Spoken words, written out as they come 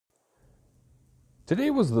Today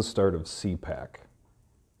was the start of CPAC,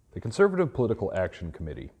 the Conservative Political Action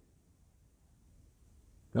Committee.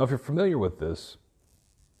 Now, if you're familiar with this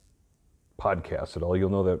podcast at all, you'll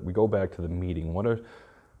know that we go back to the meeting.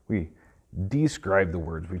 We describe the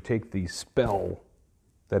words. We take the spell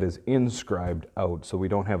that is inscribed out, so we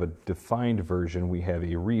don't have a defined version. We have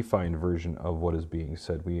a refined version of what is being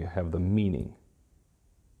said. We have the meaning.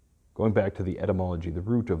 Going back to the etymology, the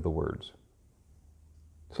root of the words.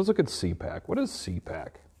 So let's look at CPAC. What is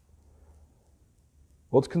CPAC?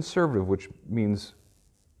 Well, it's conservative, which means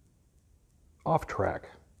off track.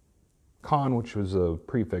 Con, which was a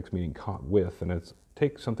prefix meaning with, and it's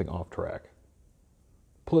take something off track.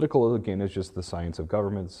 Political, again, is just the science of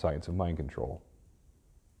government, the science of mind control.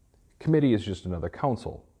 Committee is just another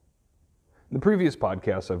council. In the previous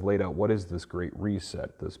podcasts, I've laid out what is this great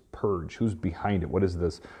reset, this purge, who's behind it, what is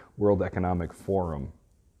this World Economic Forum,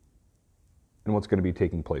 and what's going to be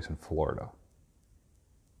taking place in Florida.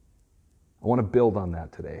 I want to build on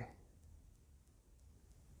that today.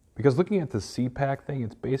 Because looking at the CPAC thing,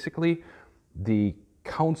 it's basically the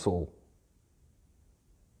council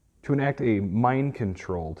to enact a mind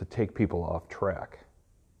control to take people off track.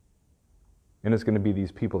 And it's going to be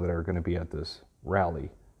these people that are going to be at this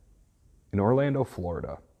rally in Orlando,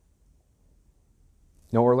 Florida.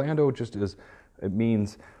 Now, Orlando it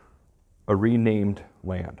means a renamed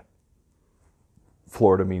land.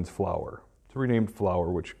 Florida means flower. It's a renamed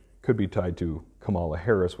flower, which could be tied to Kamala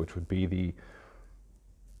Harris, which would be the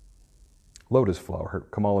lotus flower.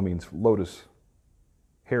 Kamala means lotus.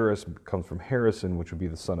 Harris comes from Harrison, which would be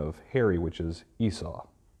the son of Harry, which is Esau.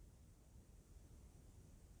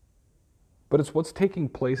 But it's what's taking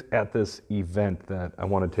place at this event that I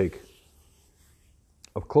want to take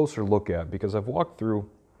a closer look at, because I've walked through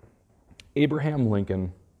Abraham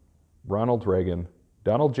Lincoln, Ronald Reagan,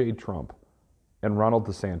 Donald J. Trump, and Ron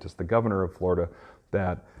DeSantis, the governor of Florida,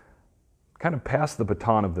 that kind of passed the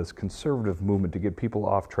baton of this conservative movement to get people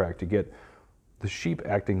off track, to get the sheep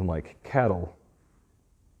acting like cattle.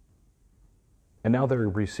 And now they're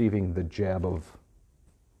receiving the jab of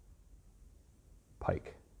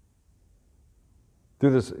Pike.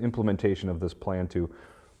 Through this implementation of this plan to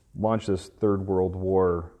launch this Third World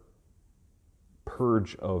War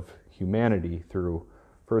purge of humanity through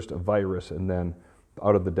first a virus, and then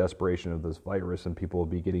out of the desperation of this virus, and people will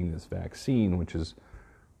be getting this vaccine, which is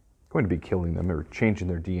going to be killing them or changing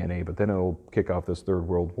their DNA, but then it'll kick off this Third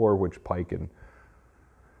World War, which Pike and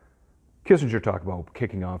Kissinger talk about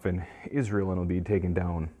kicking off in Israel, and it'll be taking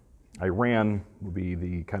down Iran, will be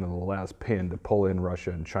the kind of the last pin to pull in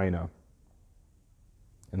Russia and China,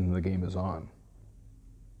 and then the game is on.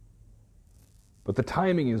 But the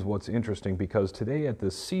timing is what's interesting, because today at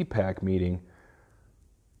this CPAC meeting,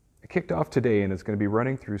 it kicked off today and it's going to be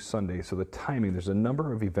running through Sunday, so the timing, there's a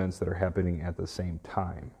number of events that are happening at the same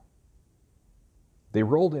time. They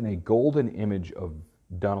rolled in a golden image of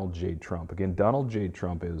Donald J. Trump. Again, Donald J.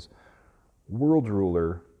 Trump is world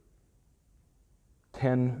ruler.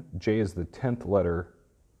 10, J is the 10th letter,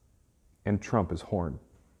 and Trump is horn.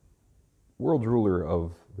 World ruler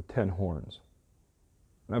of the 10 horns.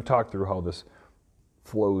 And I've talked through how this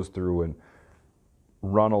flows through, and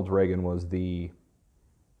Ronald Reagan was the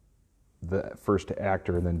first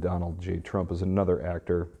actor, and then Donald J. Trump is another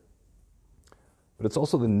actor. But it's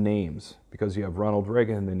also the names, because you have Ronald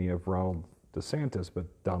Reagan and then you have Ronald DeSantis, but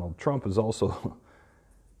Donald Trump is also,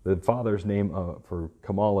 the father's name for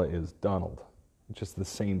Kamala is Donald. It's just the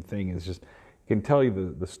same thing. It's just, I can tell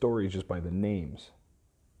you the stories just by the names.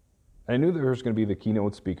 I knew there was going to be the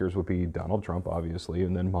keynote speakers would be Donald Trump, obviously,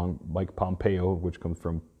 and then Mike Pompeo, which comes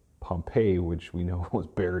from Pompeii, which we know was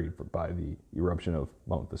buried by the eruption of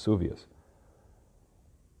Mount Vesuvius.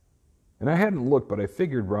 And I hadn't looked, but I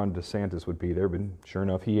figured Ron DeSantis would be there, but sure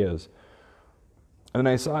enough, he is. And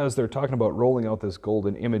then I saw, as they're talking about rolling out this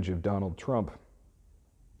golden image of Donald Trump,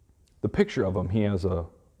 the picture of him, he has a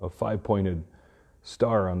five-pointed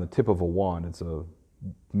star on the tip of a wand. It's a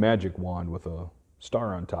magic wand with a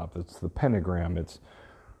star on top. It's the pentagram. It's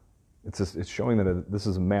showing that this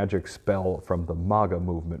is a magic spell from the MAGA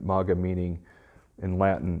movement. MAGA meaning, in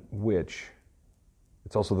Latin, witch.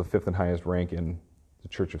 It's also the fifth and highest rank in the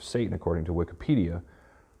Church of Satan, according to Wikipedia.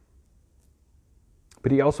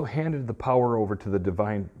 But he also handed the power over to the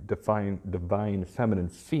divine feminine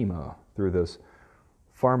Fema through this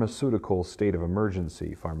pharmaceutical state of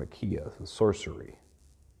emergency, pharmakia, the sorcery.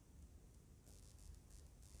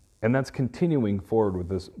 And that's continuing forward with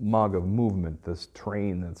this MAGA movement, this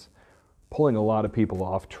train that's pulling a lot of people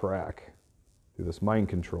off track through this mind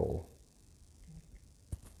control.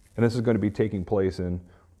 And this is going to be taking place in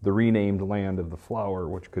the renamed land of the flower,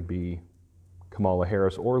 which could be Kamala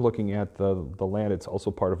Harris, or looking at the land, it's also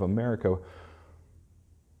part of America.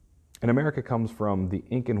 And America comes from the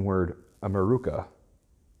Incan word Amaruca,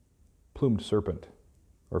 plumed serpent,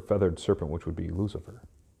 or feathered serpent, which would be Lucifer.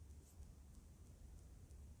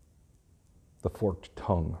 The forked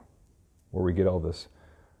tongue, where we get all this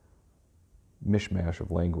mishmash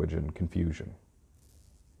of language and confusion.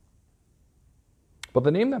 But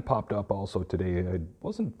the name that popped up also today, I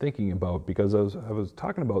wasn't thinking about, because I was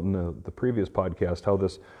talking about in the previous podcast how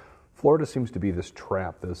this Florida seems to be this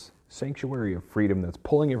trap, this sanctuary of freedom that's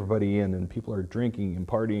pulling everybody in, and people are drinking and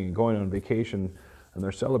partying and going on vacation, and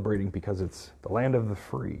they're celebrating because it's the land of the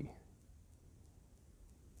free.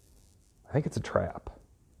 I think it's a trap.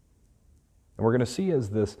 And we're going to see as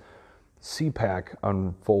this CPAC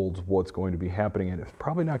unfolds what's going to be happening, and it's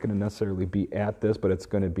probably not going to necessarily be at this, but it's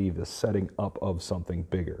going to be the setting up of something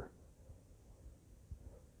bigger.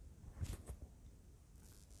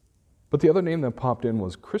 But the other name that popped in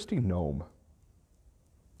was Kristi Noem.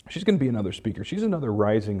 She's going to be another speaker. She's another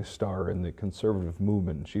rising star in the conservative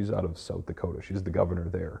movement. She's out of South Dakota. She's the governor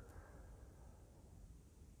there.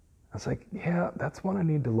 I was like, yeah, that's one I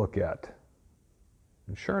need to look at.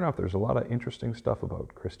 And sure enough, there's a lot of interesting stuff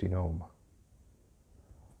about Kristi Noem.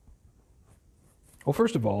 Well,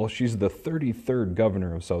 first of all, she's the 33rd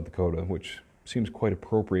governor of South Dakota, which seems quite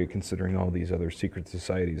appropriate considering all these other secret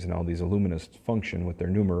societies and all these Illuminists function with their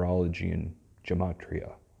numerology and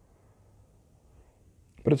gematria.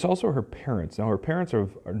 But it's also her parents. Now, her parents are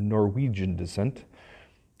of Norwegian descent,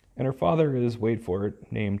 and her father is, wait for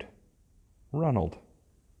it, named Arnold.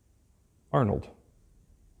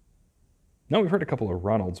 Now, we've heard a couple of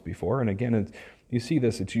Ronalds before, and again, you see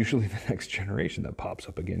this, it's usually the next generation that pops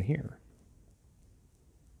up again here.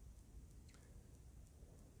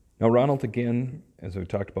 Now, Ronald, again, as we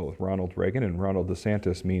talked about with Ronald Reagan and Ronald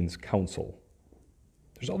DeSantis, means council.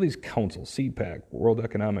 There's all these councils, CPAC, World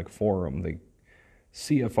Economic Forum, the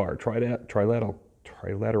CFR,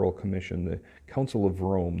 Trilateral Commission, the Council of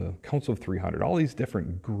Rome, the Council of 300, all these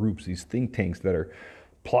different groups, these think tanks that are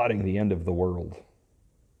plotting the end of the world.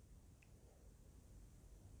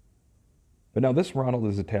 But now this Ronald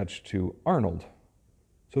is attached to Arnold.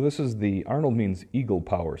 So this is Arnold means eagle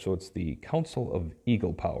power, so it's the Council of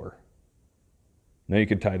Eagle Power. Now you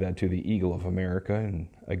could tie that to the Eagle of America, and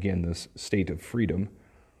again, this state of freedom.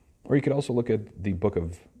 Or you could also look at the book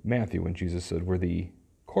of Matthew when Jesus said, where the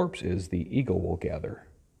corpse is, the eagle will gather.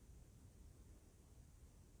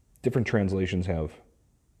 Different translations have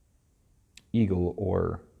eagle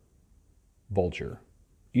or vulture.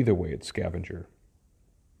 Either way, it's scavenger.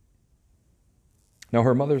 Now,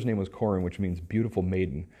 her mother's name was Corin, which means beautiful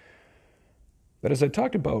maiden. But as I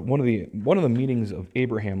talked about, one of the meanings of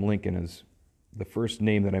Abraham Lincoln is the first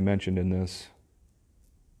name that I mentioned in this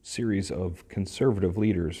series of conservative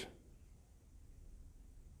leaders.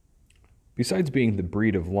 Besides being the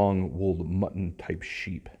breed of long-wooled mutton-type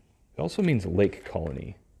sheep, it also means lake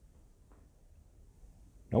colony.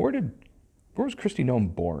 Now, where was Kristi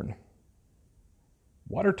Noem born?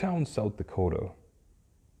 Watertown, South Dakota.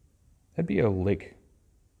 That'd be a lake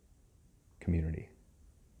community.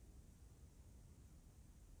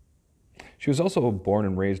 She was also born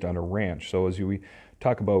and raised on a ranch. So as we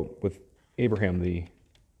talk about with Abraham,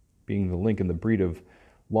 being the link in the breed of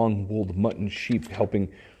long-wooled mutton sheep,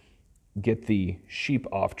 helping get the sheep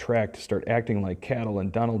off track to start acting like cattle,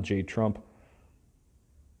 and Donald J. Trump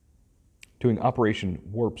doing Operation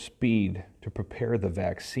Warp Speed to prepare the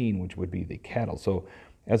vaccine, which would be the cattle. So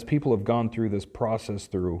as people have gone through this process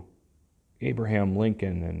through Abraham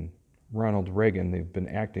Lincoln and Ronald Reagan, they've been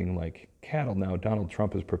acting like cattle. Now Donald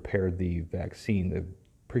Trump has prepared the vaccine. They've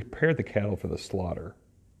prepared the cattle for the slaughter.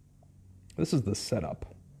 This is the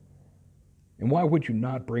setup. And why would you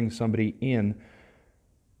not bring somebody in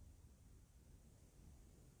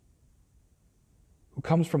who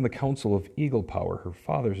comes from the Council of Eagle Power, her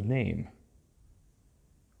father's name?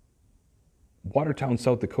 Watertown,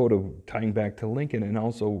 South Dakota, tying back to Lincoln, and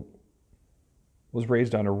also was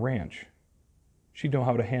raised on a ranch. She'd know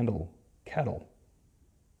how to handle cattle,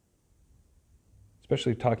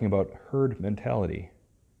 especially talking about herd mentality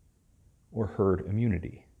or herd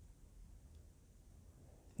immunity.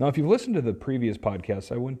 Now, if you've listened to the previous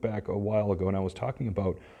podcasts, I went back a while ago and I was talking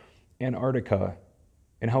about Antarctica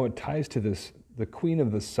and how it ties to the Queen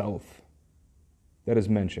of the South that is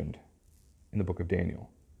mentioned in the book of Daniel.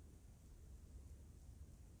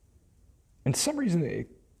 And for some reason,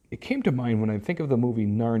 it came to mind when I think of the movie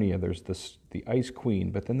Narnia. There's the Ice Queen,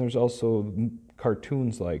 but then there's also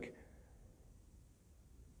cartoons like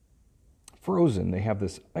Frozen. They have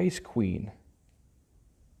this Ice Queen.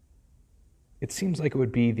 It seems like it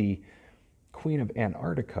would be Queen of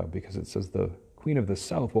Antarctica because it says the Queen of the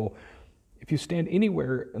South. Well, if you stand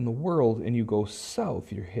anywhere in the world and you go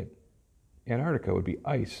south, you hit Antarctica. It would be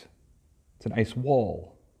ice. It's an ice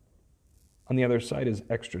wall. On the other side is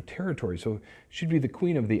extra territory. So she'd be the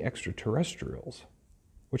queen of the extraterrestrials,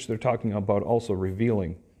 which they're talking about also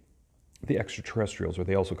revealing the extraterrestrials, or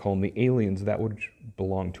they also call them the aliens, that would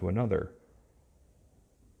belong to another.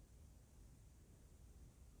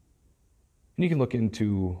 And you can look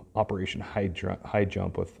into Operation High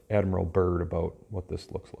Jump with Admiral Byrd about what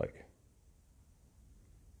this looks like.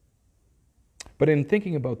 But in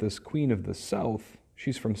thinking about this Queen of the South,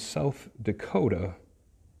 she's from South Dakota.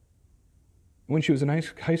 When she was in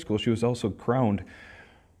high school, she was also crowned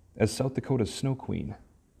as South Dakota's Snow Queen.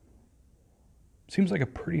 Seems like a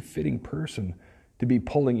pretty fitting person to be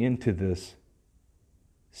pulling into this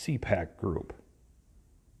CPAC group.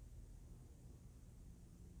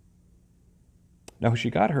 Now, she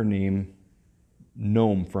got her name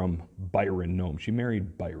Gnome from Byron Gnome. She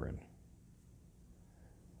married Byron.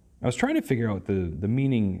 I was trying to figure out the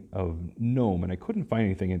meaning of gnome, and I couldn't find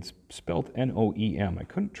anything. It's spelled N-O-E-M. I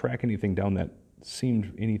couldn't track anything down that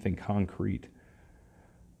seemed anything concrete.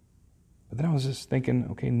 But then I was just thinking,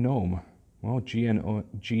 okay, gnome. Well, G-N-O-M-E,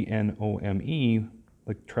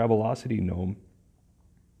 like Travelocity gnome,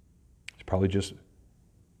 it's probably just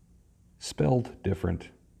spelled different,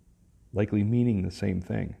 likely meaning the same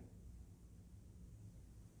thing.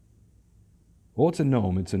 Well, it's a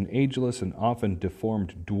gnome. It's an ageless and often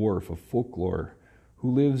deformed dwarf of folklore who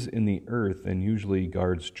lives in the earth and usually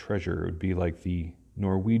guards treasure. It would be like the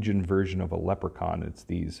Norwegian version of a leprechaun. It's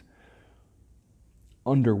these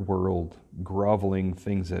underworld, groveling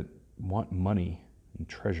things that want money and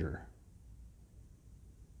treasure.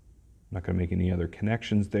 I'm not going to make any other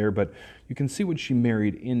connections there, but you can see what she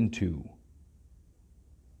married into.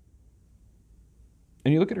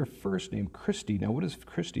 And you look at her first name, Christy. Now, what does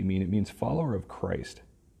Christy mean? It means follower of Christ.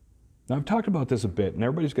 Now, I've talked about this a bit, and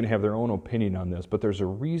everybody's going to have their own opinion on this, but there's a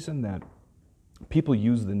reason that people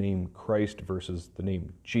use the name Christ versus the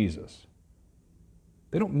name Jesus.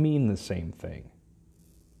 They don't mean the same thing.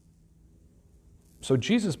 So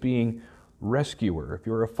Jesus being rescuer, if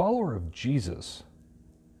you're a follower of Jesus,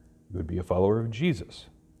 you would be a follower of Jesus.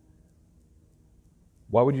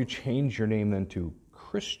 Why would you change your name then to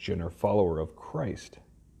Christian or follower of Christ,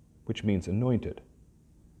 which means anointed?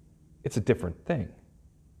 It's a different thing.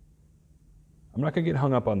 I'm not going to get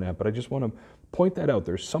hung up on that, but I just want to point that out.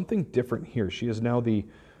 There's something different here. She is now the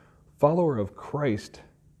follower of Christ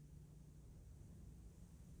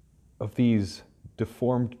of these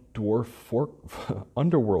deformed dwarf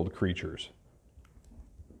underworld creatures.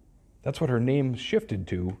 That's what her name shifted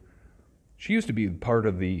to. She used to be part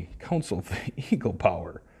of the Council of the Eagle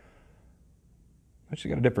Power. She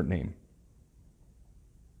got a different name.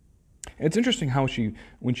 And it's interesting how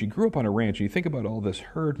when she grew up on a ranch, you think about all this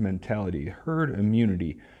herd mentality, herd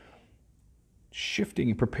immunity,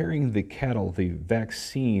 shifting, preparing the cattle, the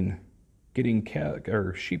vaccine, getting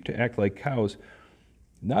sheep to act like cows.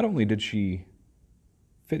 Not only did she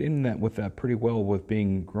fit in with that pretty well with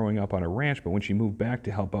growing up on a ranch, but when she moved back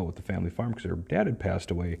to help out with the family farm because her dad had passed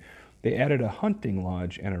away, they added a hunting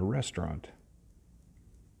lodge and a restaurant.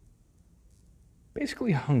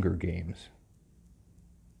 Basically Hunger Games.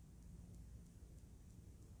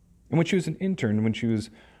 And when she was an intern, when she was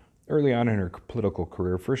early on in her political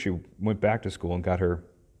career, first she went back to school and got her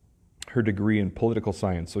degree in political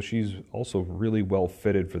science. So she's also really well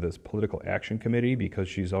fitted for this political action committee because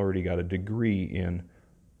she's already got a degree in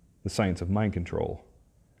the science of mind control.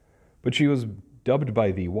 But she was dubbed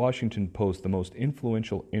by the Washington Post the most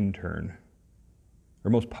influential intern,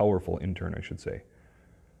 or most powerful intern, I should say.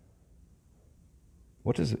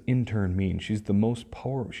 What does intern mean? She has the most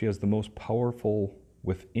powerful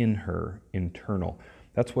within her, internal.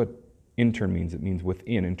 That's what intern means. It means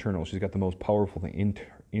within, internal. She's got the most powerful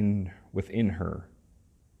thing within her.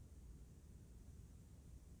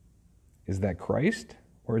 Is that Christ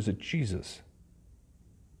or is it Jesus?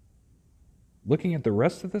 Looking at the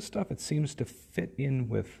rest of this stuff, it seems to fit in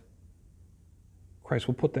with Christ.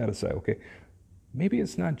 We'll put that aside, okay? Maybe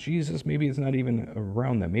it's not Jesus. Maybe it's not even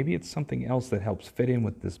around that. Maybe it's something else that helps fit in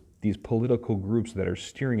with these political groups that are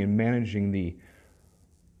steering and managing the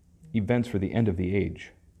events for the end of the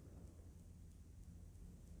age.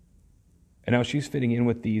 And now she's fitting in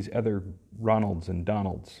with these other Ronalds and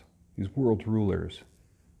Donalds, these world rulers.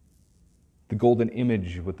 The golden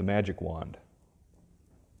image with the magic wand.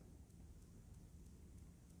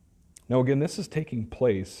 Now again, this is taking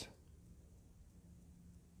place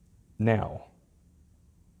now.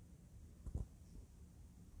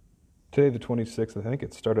 Today, the 26th, I think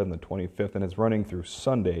it started on the 25th, and it's running through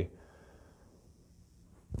Sunday.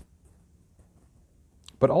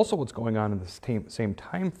 But also what's going on in the same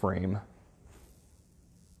time frame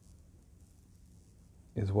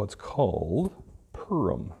is what's called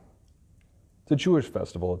Purim. It's a Jewish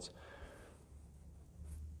festival.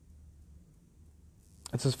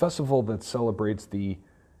 It's this festival that celebrates the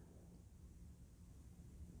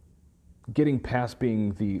getting past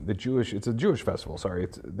being the Jewish. It's a Jewish festival. Sorry,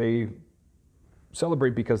 they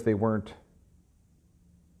celebrate because they weren't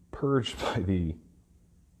purged by the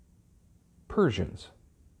Persians,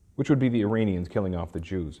 which would be the Iranians killing off the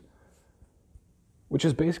Jews, which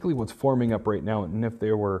is basically what's forming up right now. And if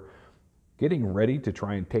they were getting ready to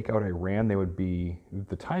try and take out Iran, the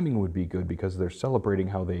timing would be good because they're celebrating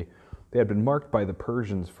how they had been marked by the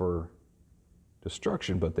Persians for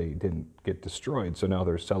destruction, but they didn't get destroyed, so now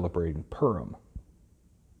they're celebrating Purim.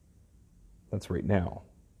 That's right now.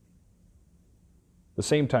 The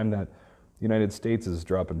same time that the United States is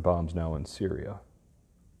dropping bombs now in Syria.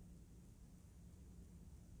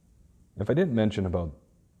 If I didn't mention about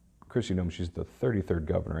Kristi Noem, she's the 33rd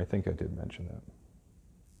governor. I think I did mention that.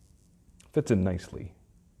 Fits in nicely.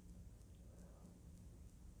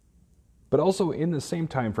 But also in the same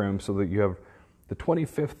time frame, so that you have the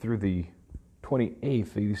 25th through the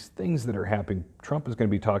 28th, these things that are happening. Trump is going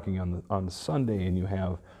to be talking on Sunday, and you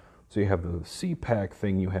have the CPAC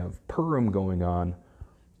thing, you have Purim going on.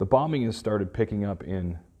 The bombing has started picking up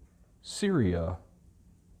in Syria.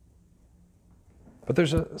 But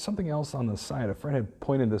there's something else on the side. A friend had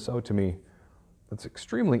pointed this out to me that's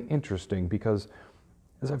extremely interesting, because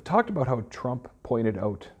as I've talked about how Trump pointed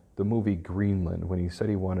out the movie Greenland when he said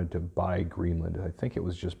he wanted to buy Greenland, I think it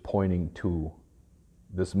was just pointing to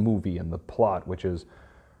this movie and the plot, which is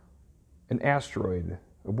an asteroid,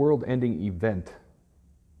 a world-ending event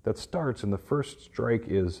that starts, and the first strike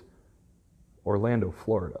is Orlando,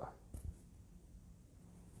 Florida.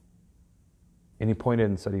 And he pointed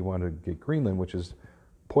and said he wanted to get Greenland, which is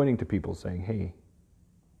pointing to people saying, hey,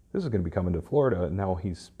 this is going to be coming to Florida, and now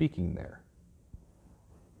he's speaking there.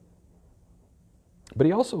 But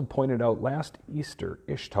he also pointed out last Easter,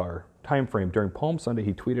 Ishtar time frame, during Palm Sunday,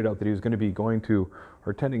 he tweeted out that he was going to be going to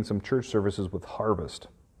or attending some church services with Harvest.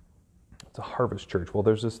 It's a Harvest church. Well,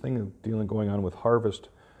 there's this thing going on with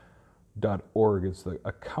harvest.org. It's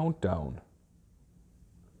a countdown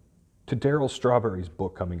to Darryl Strawberry's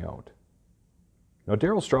book coming out. Now,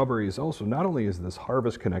 Darryl Strawberry is also, not only is this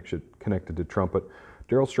Harvest connected to Trump, but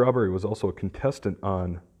Darryl Strawberry was also a contestant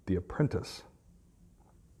on The Apprentice.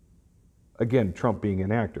 Again, Trump being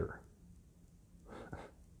an actor.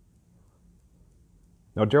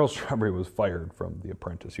 Now, Darryl Strawberry was fired from The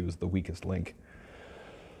Apprentice. He was the weakest link.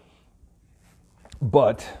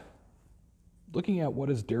 But looking at what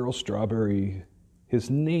does Darryl Strawberry, his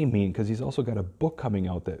name mean, because he's also got a book coming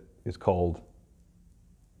out that is called,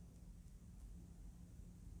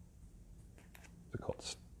 is it called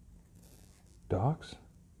Stocks?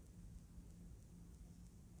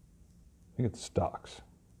 I think it's Stocks.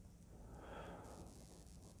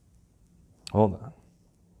 Hold on.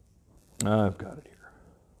 I've got it here.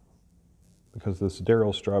 Because this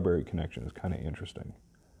Darryl Strawberry connection is kind of interesting.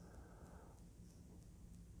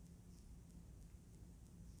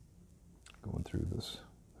 Going through this.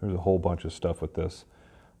 There's a whole bunch of stuff with this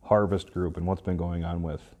Harvest group and what's been going on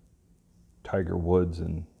with Tiger Woods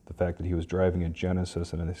and the fact that he was driving a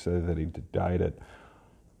Genesis, and they say that he died at,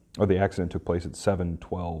 or the accident took place at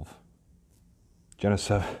 7/12.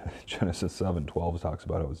 Genesis 7:12 talks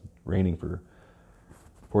about it was raining for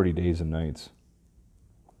 40 days and nights.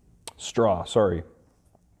 Straw, sorry.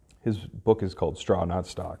 His book is called Straw, not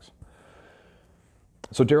Stocks.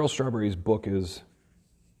 So Darryl Strawberry's book is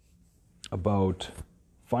about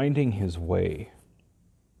finding his way.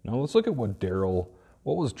 Now let's look at what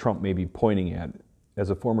was Trump maybe pointing at as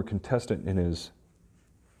a former contestant in his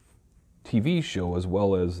TV show as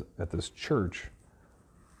well as at this church.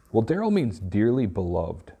 Well, Darryl means dearly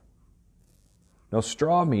beloved. Now,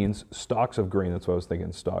 straw means stalks of grain. That's what I was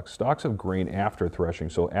thinking, stalks. Stalks of grain after threshing.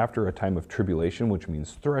 So after a time of tribulation, which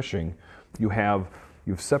means threshing,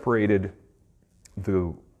 you've separated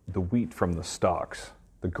the wheat from the stalks,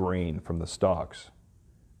 the grain from the stalks.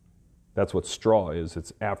 That's what straw is.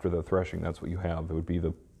 It's after the threshing. That's what you have. It would be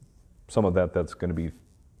some of that's going to be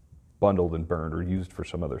bundled and burned or used for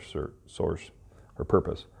some other source or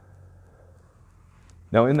purpose.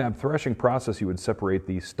 Now, in that threshing process, you would separate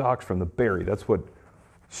the stalks from the berry. That's what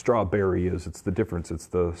strawberry is. It's the difference. It's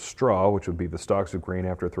the straw, which would be the stalks of grain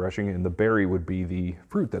after threshing, and the berry would be the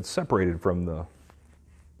fruit that's separated from the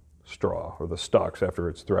straw or the stalks after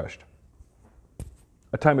it's threshed.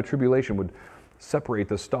 A time of tribulation would separate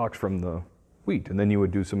the stalks from the wheat, and then you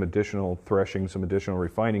would do some additional threshing, some additional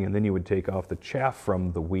refining, and then you would take off the chaff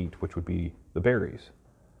from the wheat, which would be the berries.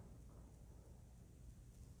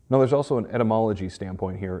 Now, there's also an etymology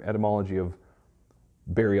standpoint here. Etymology of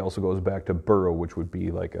bury also goes back to burrow, which would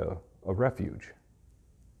be like a refuge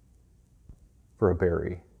for a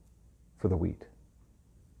berry, for the wheat.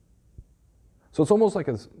 So it's almost like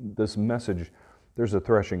this message, there's a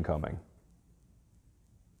threshing coming.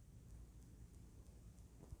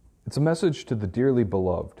 It's a message to the dearly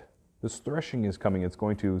beloved. This threshing is coming. It's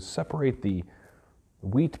going to separate the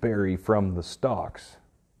wheat berry from the stalks.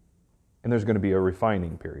 And there's going to be a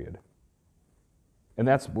refining period. And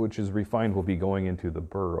that's which is refined will be going into the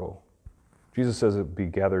burrow. Jesus says it will be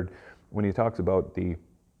gathered when he talks about the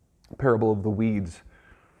parable of the weeds.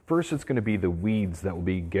 First, it's going to be the weeds that will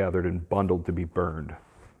be gathered and bundled to be burned.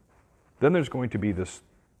 Then there's going to be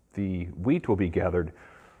the wheat will be gathered,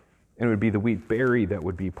 and it would be the wheat berry that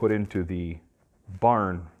would be put into the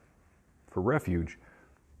barn for refuge.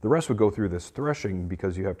 The rest would go through this threshing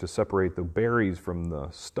because you have to separate the berries from the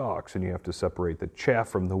stalks, and you have to separate the chaff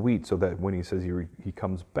from the wheat, so that when he says he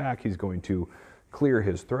comes back, he's going to clear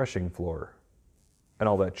his threshing floor. And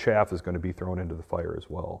all that chaff is going to be thrown into the fire as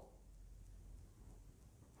well.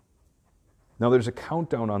 Now there's a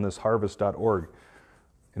countdown on this harvest.org,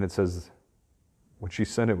 and it says when she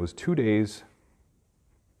sent it was 2 days,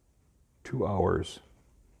 2 hours,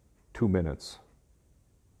 2 minutes,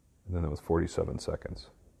 and then it was 47 seconds.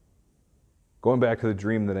 Going back to the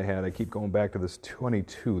dream that I had, I keep going back to this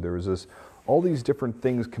 22. There was all these different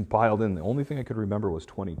things compiled in. The only thing I could remember was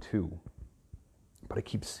 22, but I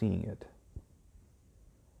keep seeing it.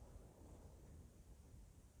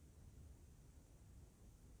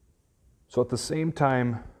 So at the same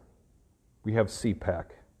time, we have CPAC,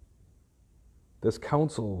 this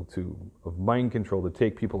council of mind control to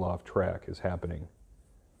take people off track is happening.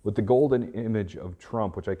 With the golden image of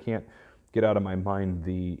Trump, which I can't get out of my mind,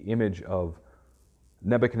 the image of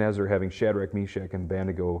Nebuchadnezzar having Shadrach, Meshach, and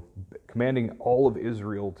Abednego commanding all of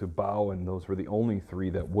Israel to bow, and those were the only 3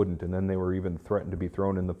 that wouldn't, and then they were even threatened to be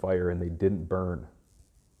thrown in the fire, and they didn't burn.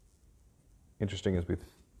 Interesting as we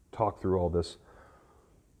talk through all this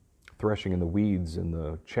threshing in the weeds and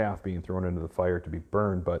the chaff being thrown into the fire to be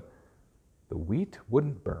burned, but the wheat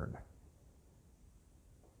wouldn't burn.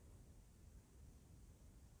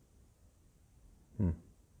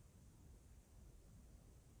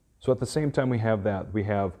 So at the same time we have that, we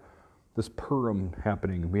have this Purim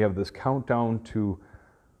happening. We have this countdown to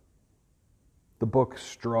the book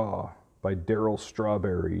Straw by Darrell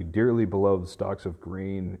Strawberry, dearly beloved stalks of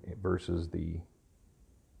grain versus the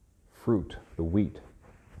fruit, the wheat.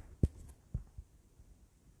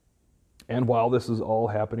 And while this is all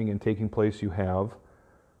happening and taking place, you have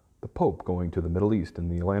the Pope going to the Middle East in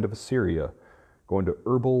the land of Assyria, going to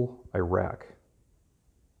Erbil, Iraq,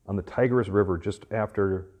 on the Tigris River just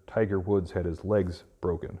after Tiger Woods had his legs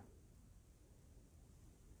broken.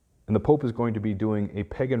 And the Pope is going to be doing a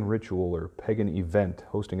pagan ritual or pagan event,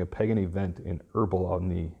 hosting a pagan event in Erbil on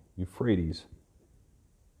the Euphrates,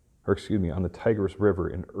 on the Tigris River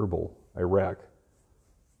in Erbil, Iraq,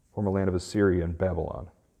 former land of Assyria and Babylon.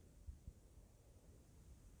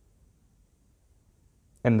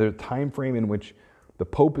 And the time frame in which the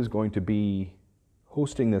Pope is going to be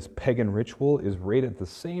hosting this pagan ritual is right at the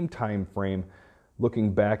same time frame,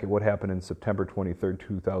 looking back at what happened in September 23rd,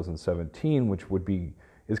 2017, which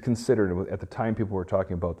is considered, at the time people were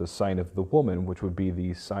talking about the sign of the woman, which would be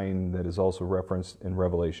the sign that is also referenced in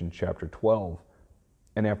Revelation chapter 12.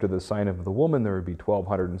 And after the sign of the woman, there would be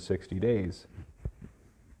 1,260 days.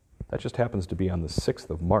 That just happens to be on the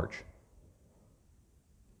 6th of March.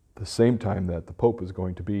 The same time that the Pope is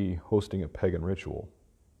going to be hosting a pagan ritual.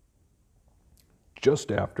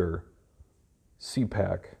 Just after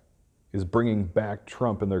CPAC is bringing back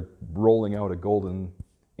Trump and they're rolling out a golden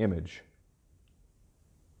image.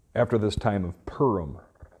 After this time of Purim.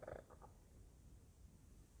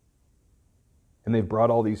 And they've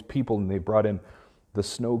brought all these people, and they brought in the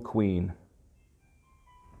Snow Queen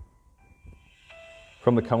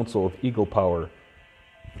from the Council of Eagle Power.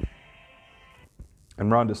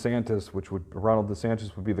 And Ronald DeSantis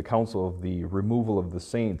would be the Council of the Removal of the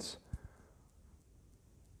Saints,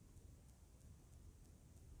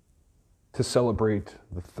 to celebrate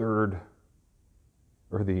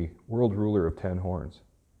the world ruler of 10 horns.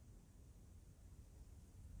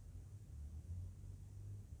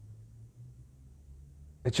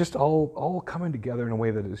 It's just all coming together in a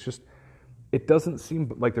way that it doesn't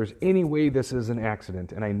seem like there's any way this is an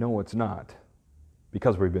accident, and I know it's not,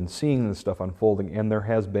 because we've been seeing this stuff unfolding, and there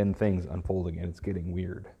has been things unfolding, and it's getting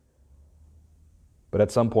weird. But at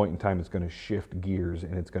some point in time, it's going to shift gears,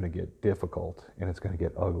 and it's going to get difficult, and it's going to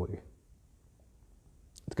get ugly.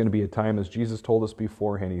 It's going to be a time, as Jesus told us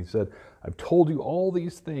beforehand, he said, I've told you all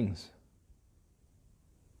these things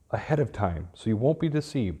ahead of time so you won't be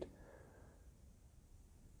deceived.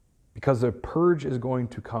 Because the purge is going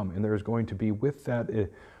to come, and there's going to be with that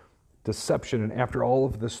deception, and after all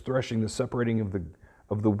of this threshing, the separating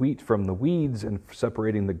of the wheat from the weeds, and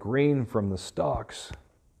separating the grain from the stalks,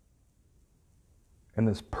 and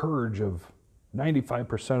this purge of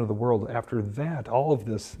 95% of the world, after that, all of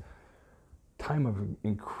this time of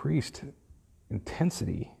increased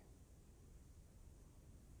intensity,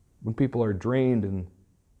 when people are drained and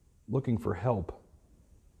looking for help,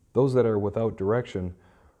 those that are without direction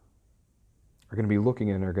are going to be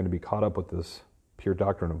looking and are going to be caught up with this pure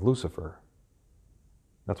doctrine of Lucifer.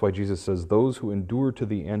 That's why Jesus says, those who endure to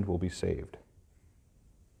the end will be saved.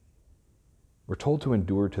 We're told to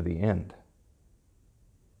endure to the end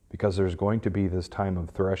because there's going to be this time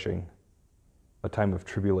of threshing, a time of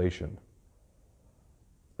tribulation,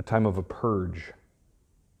 a time of a purge,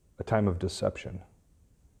 a time of deception.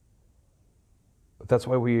 But that's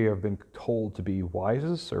why we have been told to be wise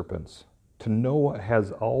as serpents, to know what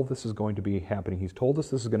has all this is going to be happening. He's told us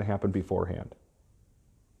this is going to happen beforehand.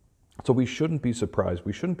 So we shouldn't be surprised.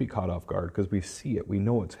 We shouldn't be caught off guard because we see it. We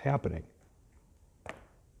know it's happening.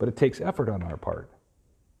 But it takes effort on our part.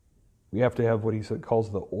 We have to have what he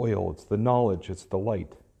calls the oil. It's the knowledge. It's the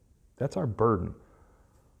light. That's our burden.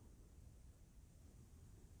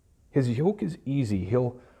 His yoke is easy.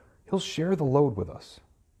 He'll share the load with us.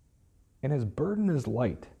 And his burden is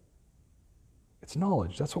light. It's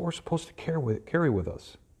knowledge. That's what we're supposed to carry with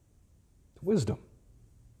us. It's wisdom.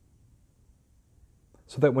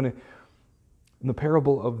 So that in the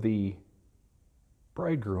parable of the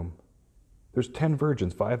bridegroom, there's 10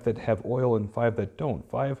 virgins, 5 that have oil and 5 that don't.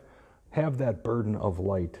 5 have that burden of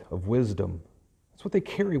light, of wisdom. That's what they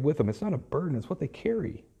carry with them. It's not a burden, it's what they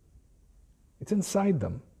carry. It's inside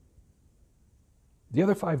them. The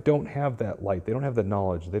other 5 don't have that light. They don't have the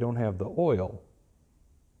knowledge. They don't have the oil.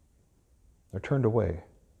 They're turned away.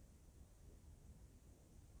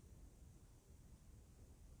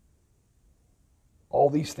 All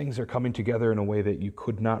these things are coming together in a way that you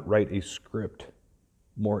could not write a script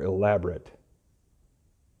more elaborate.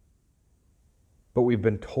 But we've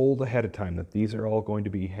been told ahead of time that these are all going to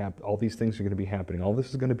be all these things are going to be happening. All this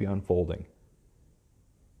is going to be unfolding.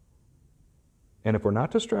 And if we're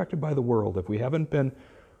not distracted by the world, if we haven't been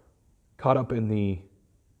caught up in the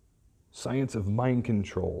science of mind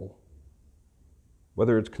control,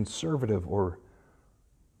 whether it's conservative or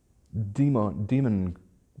demon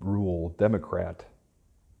rule, Democrat,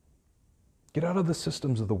 get out of the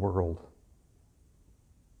systems of the world.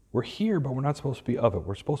 We're here, but we're not supposed to be of it.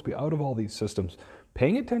 We're supposed to be out of all these systems,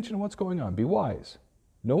 paying attention to what's going on. Be wise.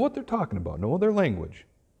 Know what they're talking about. Know their language,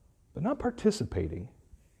 but not participating.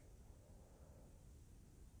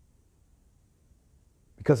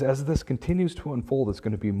 Because as this continues to unfold, it's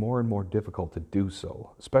going to be more and more difficult to do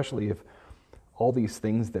so, especially if all these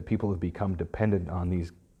things that people have become dependent on,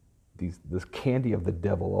 this candy of the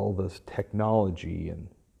devil, all this technology and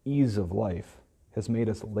ease of life, has made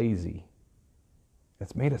us lazy.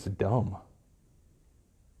 It's made us dumb.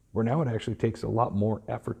 Where now it actually takes a lot more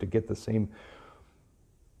effort to get to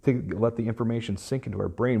let the information sink into our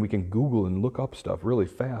brain. We can Google and look up stuff really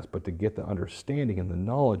fast, but to get the understanding and the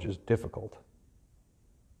knowledge is difficult.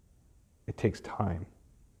 It takes time.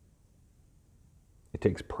 It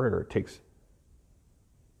takes prayer. It takes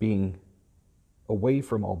being away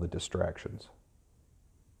from all the distractions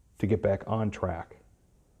to get back on track,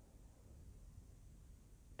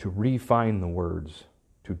 to refine the words,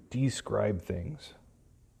 to describe things.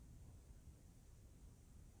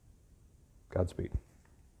 Godspeed.